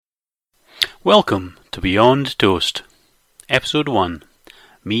Welcome to Beyond Toast, Episode 1,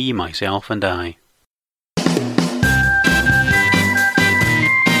 Me, Myself and I.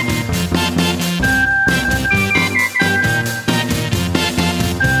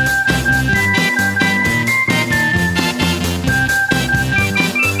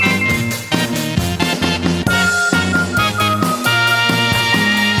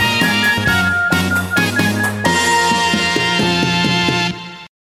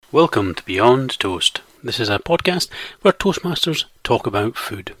 Welcome to Beyond Toast. This is a podcast where Toastmasters talk about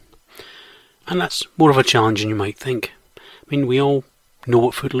food. And that's more of a challenge than you might think. I mean, we all know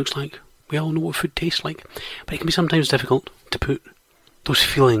what food looks like. We all know what food tastes like. But it can be sometimes difficult to put those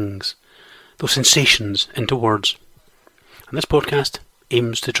feelings, those sensations into words. And this podcast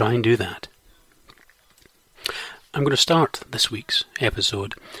aims to try and do that. I'm going to start this week's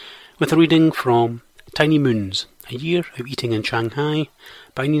episode with a reading from Tiny Moons, A Year of Eating in Shanghai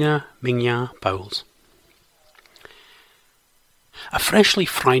by Nina Mingya Bowles. A freshly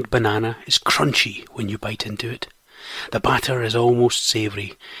fried banana is crunchy when you bite into it. The batter is almost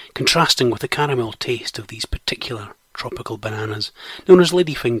savoury, contrasting with the caramel taste of these particular tropical bananas, known as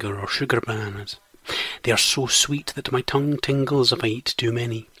ladyfinger or sugar bananas. They are so sweet that my tongue tingles if I eat too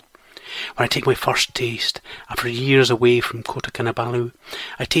many. When I take my first taste, after years away from Kota Kinabalu,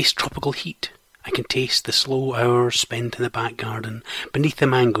 I taste tropical heat. I can taste the slow hours spent in the back garden, beneath the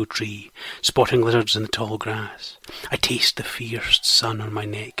mango tree, spotting lizards in the tall grass. I taste the fierce sun on my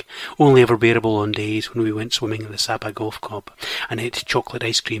neck, only ever bearable on days when we went swimming at the Sapa Golf Club and ate chocolate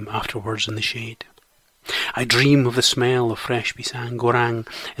ice cream afterwards in the shade. I dream of the smell of fresh pisang goreng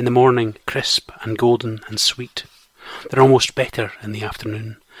in the morning, crisp and golden and sweet. They're almost better in the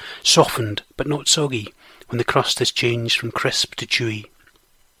afternoon, softened but not soggy, when the crust has changed from crisp to chewy.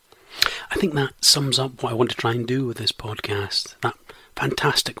 I think that sums up what I want to try and do with this podcast, that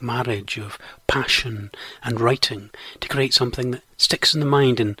fantastic marriage of passion and writing to create something that sticks in the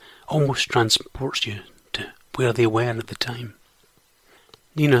mind and almost transports you to where they were at the time.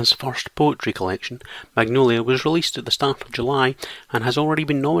 Nina's first poetry collection, Magnolia, was released at the start of July and has already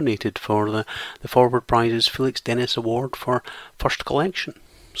been nominated for the Forward Prize's Felix Dennis Award for First Collection.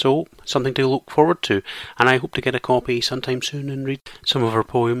 So, something to look forward to, and I hope to get a copy sometime soon and read some of her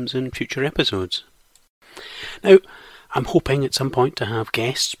poems in future episodes. Now, I'm hoping at some point to have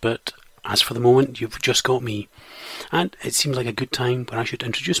guests, but as for the moment, you've just got me, and it seems like a good time when I should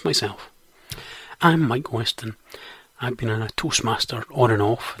introduce myself. I'm Mike Weston. I've been a Toastmaster on and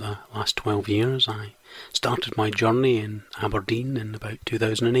off for the last 12 years. I started my journey in Aberdeen in about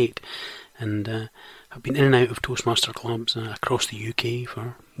 2008, and I've been in and out of Toastmaster clubs across the UK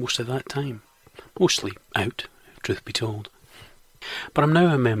for most of that time. Mostly out, if truth be told. But I'm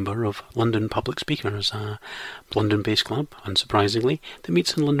now a member of London Public Speakers, a London-based club, unsurprisingly, that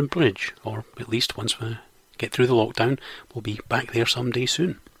meets in London Bridge, or at least once we get through the lockdown, we'll be back there someday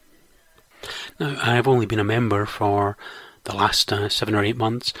soon. Now, I've only been a member for the last 7 or 8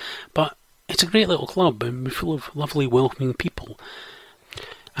 months, but it's a great little club and we're full of lovely, welcoming people.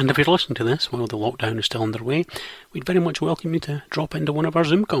 And if you're listening to this while the lockdown is still underway, we'd very much welcome you to drop into one of our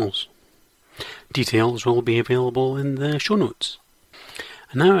Zoom calls. Details will be available in the show notes.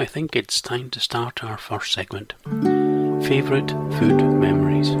 And now I think it's time to start our first segment. Favourite food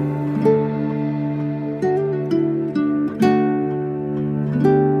memories.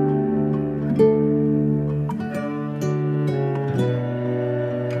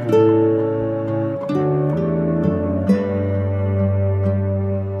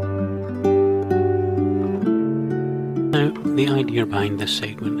 The idea behind this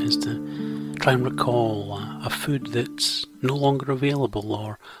segment is to try and recall a food that's no longer available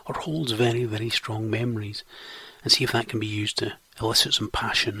or holds very, very strong memories, and see if that can be used to elicit some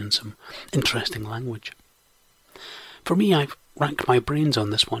passion and some interesting language. For me, I've racked my brains on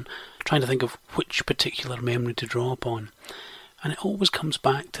this one, trying to think of which particular memory to draw upon, and it always comes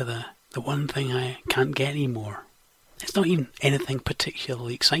back to the one thing I can't get anymore. It's not even anything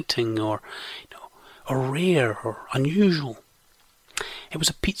particularly exciting or rare or unusual. It was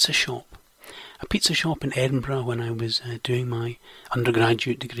a pizza shop in Edinburgh when I was doing my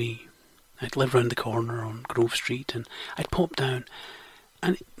undergraduate degree. I'd lived round the corner on Grove Street, and I'd popped down,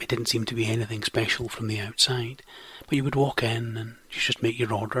 and it didn't seem to be anything special from the outside, but you would walk in and you just make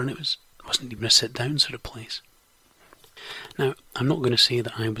your order, and it wasn't even a sit-down sort of place. Now, I'm not going to say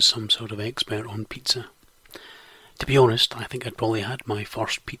that I was some sort of expert on pizza. To be honest, I think I'd probably had my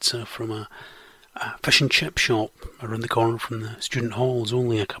first pizza from a fish and chip shop around the corner from the student halls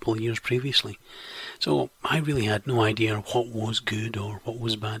only a couple of years previously. So I really had no idea what was good or what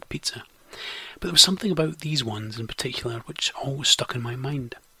was bad pizza. But there was something about these ones in particular which always stuck in my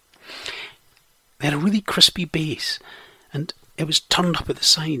mind. They had a really crispy base, and it was turned up at the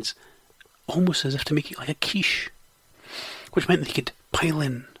sides, almost as if to make it like a quiche, which meant that you could pile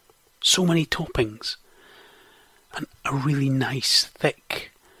in so many toppings, and a really nice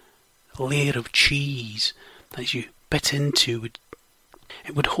thick layer of cheese that as you bit into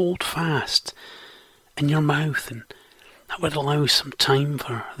it would hold fast in your mouth, and that would allow some time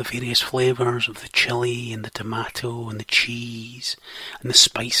for the various flavours of the chilli and the tomato and the cheese and the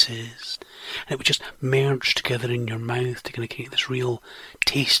spices, and it would just merge together in your mouth to kind of create this real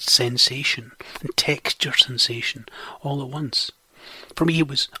taste sensation and texture sensation all at once. For me, it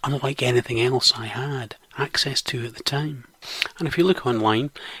was unlike anything else I had access to at the time. And if you look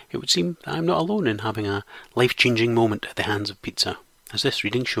online, it would seem that I'm not alone in having a life-changing moment at the hands of pizza, as this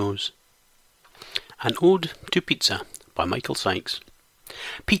reading shows. An Ode to Pizza by Michael Sykes.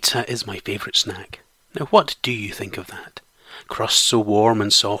 Pizza is my favourite snack. Now what do you think of that? Crust so warm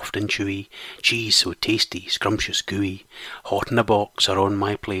and soft and chewy, cheese so tasty, scrumptious, gooey, hot in a box or on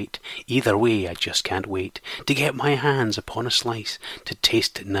my plate, either way I just can't wait to get my hands upon a slice. To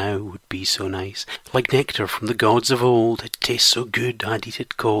taste it now would be so nice, like nectar from the gods of old. It tastes so good I'd eat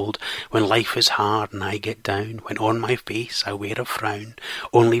it cold, when life is hard and I get down, when on my face I wear a frown.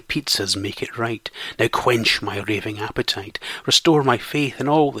 Only pizzas make it right. Now quench my raving appetite, restore my faith in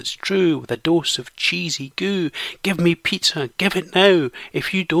all that's true, with a dose of cheesy goo. Give me pizza, give it now.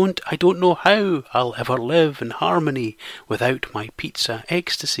 If you don't, I don't know how I'll ever live in harmony without my pizza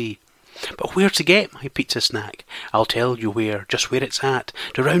ecstasy. But where to get my pizza snack? I'll tell you where, just where it's at.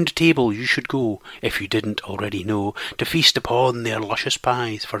 To Round Table you should go, if you didn't already know, to feast upon their luscious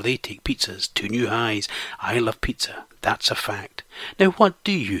pies, for they take pizzas to new highs. I love pizza, that's a fact. Now what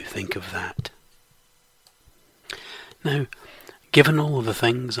do you think of that? Now, given all of the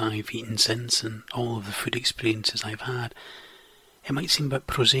things I've eaten since and all of the food experiences I've had, it might seem a bit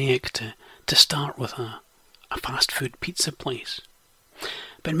prosaic to start with a fast food pizza place.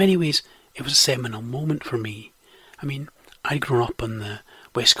 But in many ways, it was a seminal moment for me. I mean, I'd grown up on the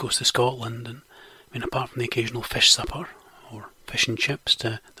west coast of Scotland, and I mean, apart from the occasional fish supper, or fish and chips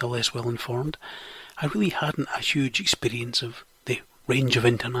to the less well-informed, I really hadn't a huge experience of the range of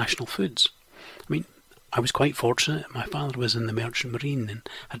international foods. I mean, I was quite fortunate. My father was in the Merchant Marine and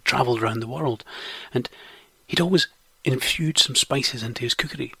had travelled around the world, and he'd always infused some spices into his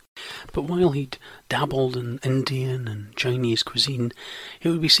cookery. But while he'd dabbled in Indian and Chinese cuisine, it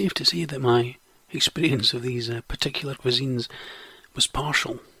would be safe to say that my experience of these particular cuisines was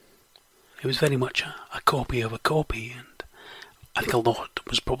partial. It was very much a copy of a copy, and I think a lot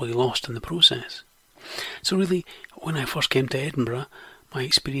was probably lost in the process. So really, when I first came to Edinburgh, my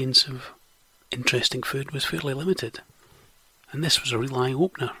experience of interesting food was fairly limited, and this was a real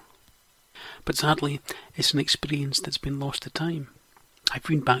eye-opener. But sadly, it's an experience that's been lost to time. I've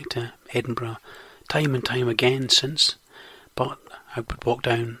been back to Edinburgh time and time again since, but I would walk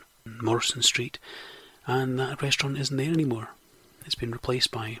down Morrison Street and that restaurant isn't there anymore. It's been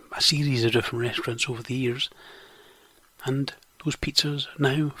replaced by a series of different restaurants over the years, and those pizzas are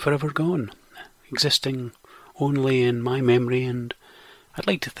now forever gone, existing only in my memory, and I'd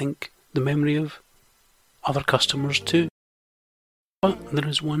like to think the memory of other customers too. But there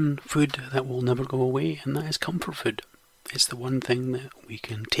is one food that will never go away, and that is comfort food. It's the one thing that we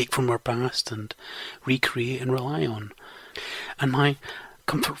can take from our past and recreate and rely on. And my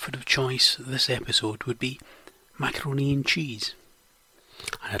comfort food of choice this episode would be macaroni and cheese.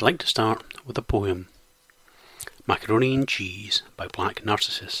 And I'd like to start with a poem. Macaroni and Cheese by Black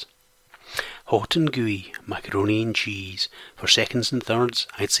Narcissus. Hot and gooey, macaroni and cheese. For seconds and thirds,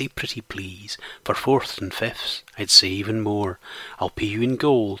 I'd say pretty please. For fourths and fifths, I'd say even more. I'll pay you in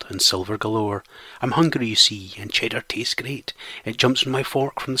gold and silver galore. I'm hungry, you see, and cheddar tastes great. It jumps in my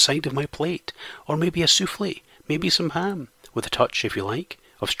fork from the side of my plate. Or maybe a souffle, maybe some ham, with a touch, if you like,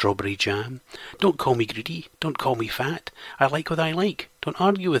 of strawberry jam. Don't call me greedy, don't call me fat. I like what I like, don't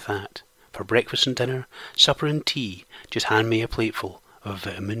argue with that. For breakfast and dinner, supper and tea, just hand me a plateful of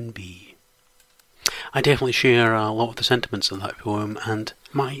vitamin B. I definitely share a lot of the sentiments of that poem, and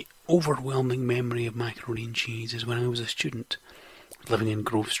my overwhelming memory of macaroni and cheese is when I was a student living in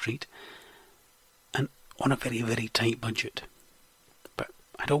Grove Street and on a very, very tight budget. But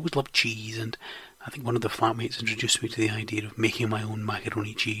I'd always loved cheese, and I think one of the flatmates introduced me to the idea of making my own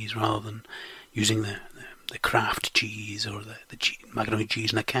macaroni cheese rather than using the Kraft cheese or the macaroni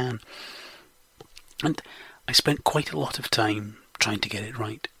cheese in a can. And I spent quite a lot of time trying to get it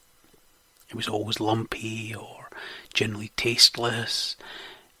right. It was always lumpy or generally tasteless,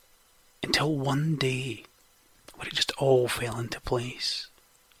 until one day where it just all fell into place.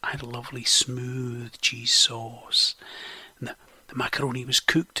 I had a lovely smooth cheese sauce, and the macaroni was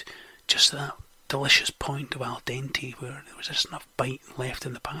cooked just that delicious point of al dente where there was just enough bite left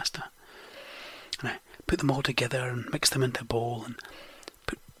in the pasta. And I put them all together and mixed them into a bowl and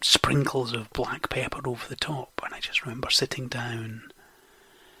put sprinkles of black pepper over the top. And I just remember sitting down,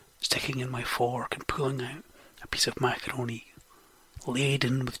 sticking in my fork and pulling out a piece of macaroni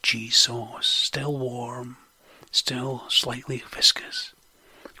laden with cheese sauce, still warm, still slightly viscous,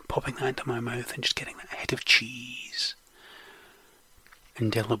 popping that into my mouth and just getting that hit of cheese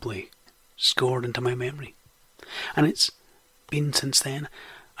indelibly scored into my memory. And it's been since then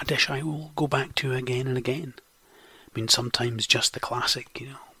a dish I will go back to again and again. I mean, sometimes just the classic,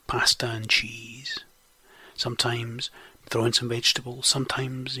 pasta and cheese. Sometimes throw in some vegetables.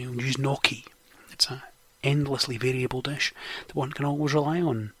 Sometimes, use gnocchi. It's a endlessly variable dish that one can always rely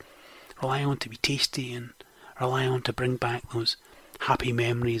on to be tasty and rely on to bring back those happy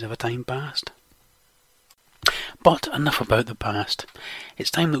memories of a time past. But enough about the past. It's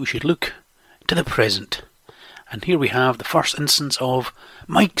time that we should look to the present. And here we have the first instance of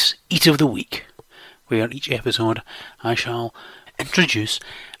Mike's Eat of the Week, where each episode I shall introduce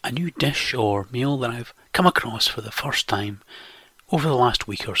a new dish or meal that I've come across for the first time over the last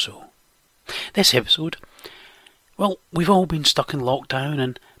week or so. This episode, well, we've all been stuck in lockdown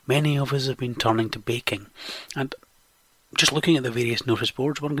and many of us have been turning to baking. And just looking at the various notice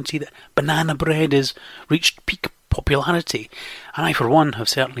boards, one can see that banana bread has reached peak popularity, and I for one have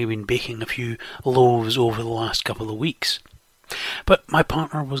certainly been baking a few loaves over the last couple of weeks. But my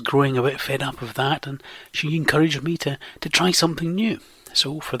partner was growing a bit fed up of that, and she encouraged me to try something new.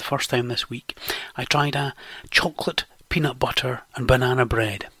 So for the first time this week, I tried a chocolate, peanut butter and banana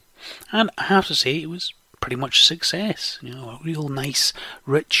bread. And I have to say, it was pretty much a success. A real nice,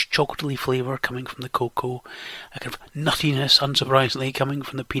 rich, chocolatey flavour coming from the cocoa, a kind of nuttiness, unsurprisingly, coming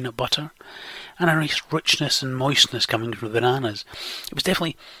from the peanut butter, and a nice richness and moistness coming from the bananas. It was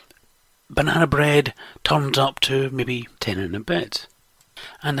definitely banana bread turned up to maybe 10 and a bit.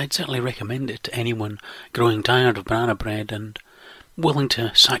 And I'd certainly recommend it to anyone growing tired of banana bread and willing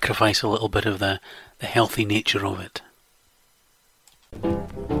to sacrifice a little bit of the healthy nature of it.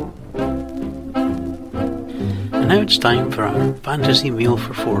 And now it's time for our Fantasy Meal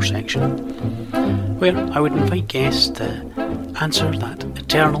for Four section, where I would invite guests to answer that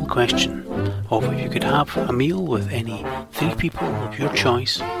eternal question of if you could have a meal with any three people of your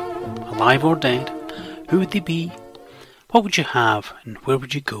choice, alive or dead, who would they be, what would you have, and where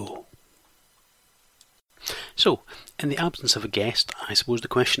would you go? So, in the absence of a guest, I suppose the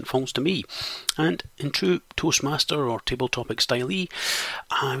question falls to me, and in true Toastmaster or Table Topic style,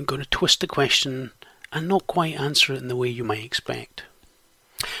 I'm going to twist the question and not quite answer it in the way you might expect.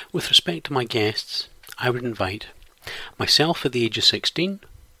 With respect to my guests, I would invite myself at the age of 16,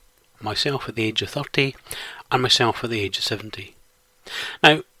 myself at the age of 30, and myself at the age of 70.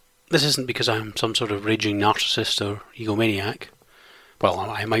 Now, this isn't because I'm some sort of raging narcissist or egomaniac. Well,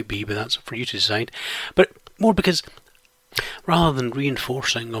 I might be, but that's for you to decide. But more because, rather than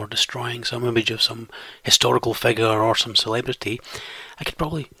reinforcing or destroying some image of some historical figure or some celebrity, I could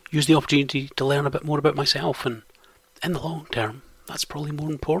probably use the opportunity to learn a bit more about myself, and in the long term, that's probably more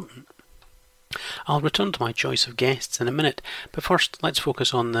important. I'll return to my choice of guests in a minute, but first let's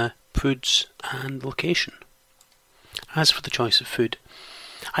focus on the foods and location. As for the choice of food,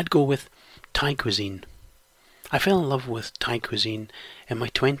 I'd go with Thai cuisine. I fell in love with Thai cuisine in my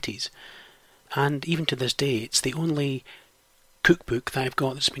 20s, and even to this day it's the only cookbook that I've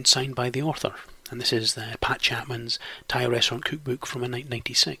got that's been signed by the author, and this is the Pat Chapman's Thai Restaurant Cookbook from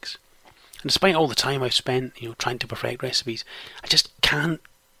 1996. And despite all the time I've spent, trying to perfect recipes, I just can't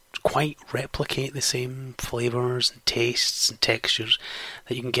quite replicate the same flavours and tastes and textures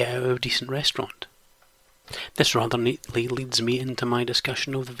that you can get out of a decent restaurant. This rather neatly leads me into my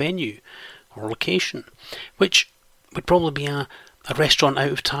discussion of the venue or location, which would probably be a restaurant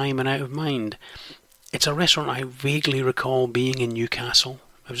out of time and out of mind. It's a restaurant I vaguely recall being in Newcastle.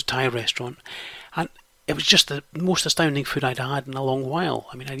 It was a Thai restaurant, and it was just the most astounding food I'd had in a long while.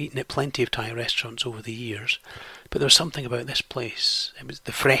 I mean, I'd eaten at plenty of Thai restaurants over the years, but there was something about this place. It was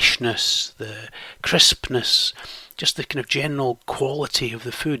the freshness, the crispness, just the kind of general quality of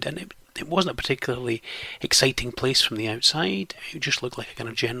the food, and it wasn't a particularly exciting place from the outside. It just looked like a kind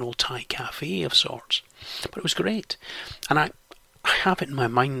of general Thai cafe of sorts. But it was great. And I have it in my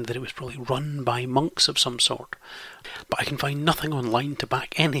mind that it was probably run by monks of some sort. But I can find nothing online to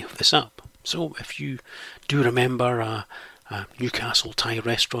back any of this up. So if you do remember a Newcastle Thai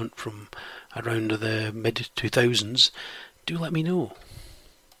restaurant from around the mid-2000s, do let me know.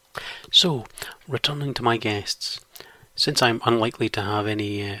 So, returning to my guests. Since I'm unlikely to have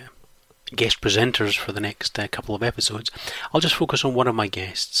any guest presenters for the next couple of episodes, I'll just focus on one of my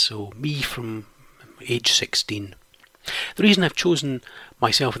guests. So me from age 16. The reason I've chosen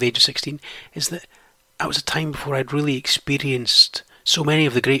myself at the age of 16 is that that was a time before I'd really experienced so many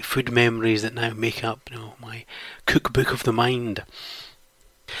of the great food memories that now make up, my cookbook of the mind.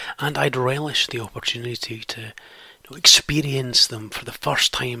 And I'd relish the opportunity to experience them for the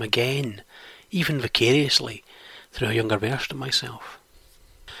first time again, even vicariously, through a younger version of myself.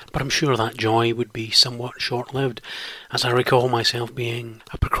 But I'm sure that joy would be somewhat short-lived, as I recall myself being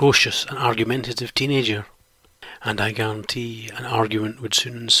a precocious and argumentative teenager, and I guarantee an argument would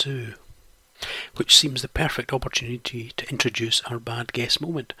soon ensue, which seems the perfect opportunity to introduce our bad guess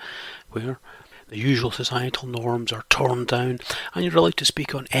moment, where the usual societal norms are torn down and you're allowed to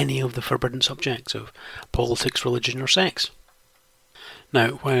speak on any of the forbidden subjects of politics, religion or sex. Now,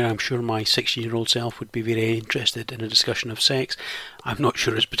 while I'm sure my 16-year-old self would be very interested in a discussion of sex, I'm not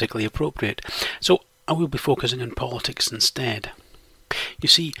sure it's particularly appropriate, so I will be focusing on politics instead. You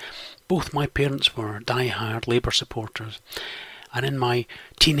see, both my parents were die-hard Labour supporters, and in my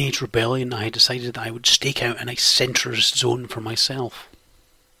teenage rebellion I decided that I would stake out a nice centrist zone for myself.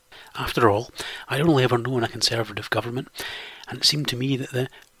 After all, I'd only ever known a Conservative government, and it seemed to me that the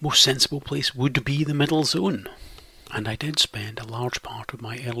most sensible place would be the middle zone. And I did spend a large part of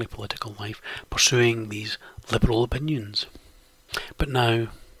my early political life pursuing these liberal opinions. But now,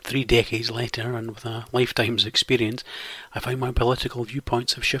 3 decades later, and with a lifetime's experience, I find my political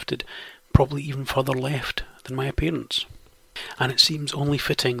viewpoints have shifted probably even further left than my parents. And it seems only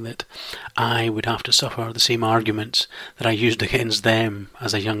fitting that I would have to suffer the same arguments that I used against them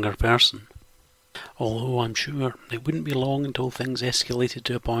as a younger person. Although I'm sure it wouldn't be long until things escalated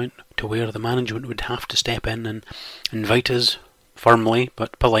to a point to where the management would have to step in and invite us, firmly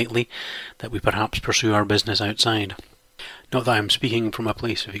but politely, that we perhaps pursue our business outside. Not that I'm speaking from a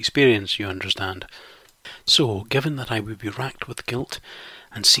place of experience, you understand. So, given that I would be racked with guilt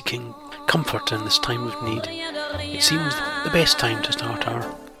and seeking comfort in this time of need, it seems the best time to start our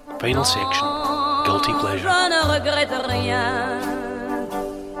final section, Guilty Pleasure.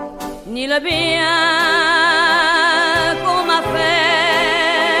 Ni le bien qu'on m'a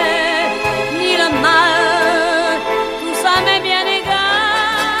fait, ni le mal, tout ça m'est bien égal.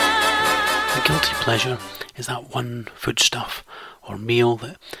 A guilty pleasure is that one foodstuff or meal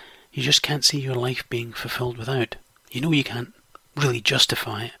that you just can't see your life being fulfilled without. You know you can't really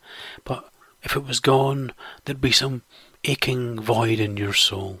justify it, but if it was gone, there'd be some aching void in your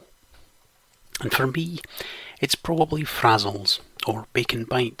soul. And for me, it's probably Frazzles or bacon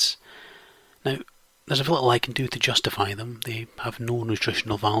bites. Now, there's a little I can do to justify them. They have no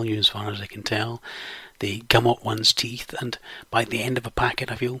nutritional value as far as I can tell. They gum up one's teeth, and by the end of a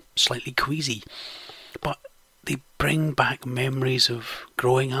packet I feel slightly queasy. But they bring back memories of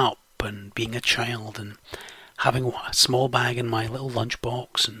growing up and being a child and having a small bag in my little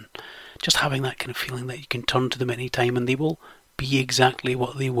lunchbox and just having that kind of feeling that you can turn to them any time and they will be exactly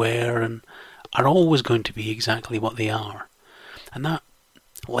what they were and are always going to be exactly what they are. And that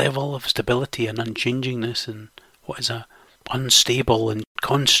level of stability and unchangingness in what is a unstable and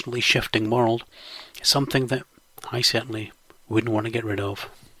constantly shifting world is something that I certainly wouldn't want to get rid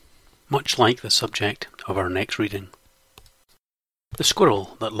of. Much like the subject of our next reading. The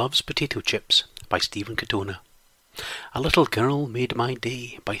Squirrel That Loves Potato Chips by Stephen Katona. A little girl made my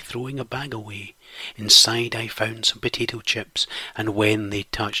day by throwing a bag away. Inside I found some potato chips, and when they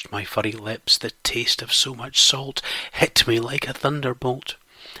touched my furry lips, the taste of so much salt hit me like a thunderbolt.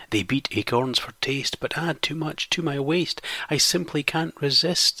 They beat acorns for taste, but add too much to my waist. I simply can't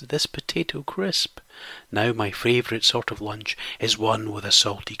resist this potato crisp. Now my favourite sort of lunch is one with a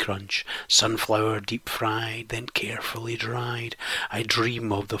salty crunch. Sunflower deep fried, then carefully dried. I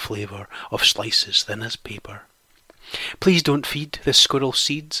dream of the flavour of slices thin as paper. Please don't feed this squirrel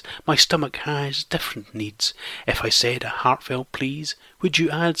seeds. My stomach has different needs. If I said a heartfelt please, would you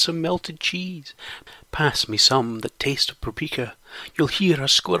add some melted cheese? Pass me some that taste of paprika. You'll hear a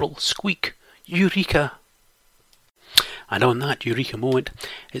squirrel squeak, Eureka! And on that Eureka moment,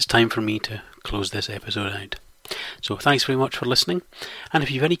 it's time for me to close this episode out. So thanks very much for listening, and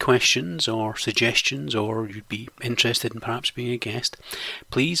if you have any questions or suggestions or you'd be interested in perhaps being a guest,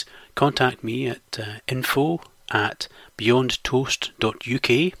 please contact me at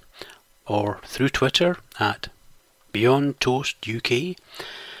info@beyondtoast.uk or through Twitter at beyondtoastuk.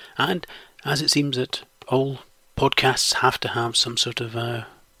 And as it seems that all podcasts have to have some sort of a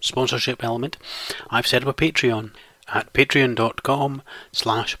sponsorship element, I've set up a Patreon at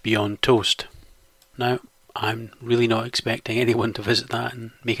patreon.com/beyondtoast. Now, I'm really not expecting anyone to visit that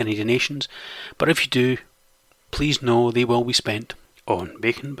and make any donations, but if you do, please know they will be spent on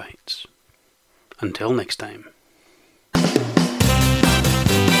Bacon Bites. Until next time.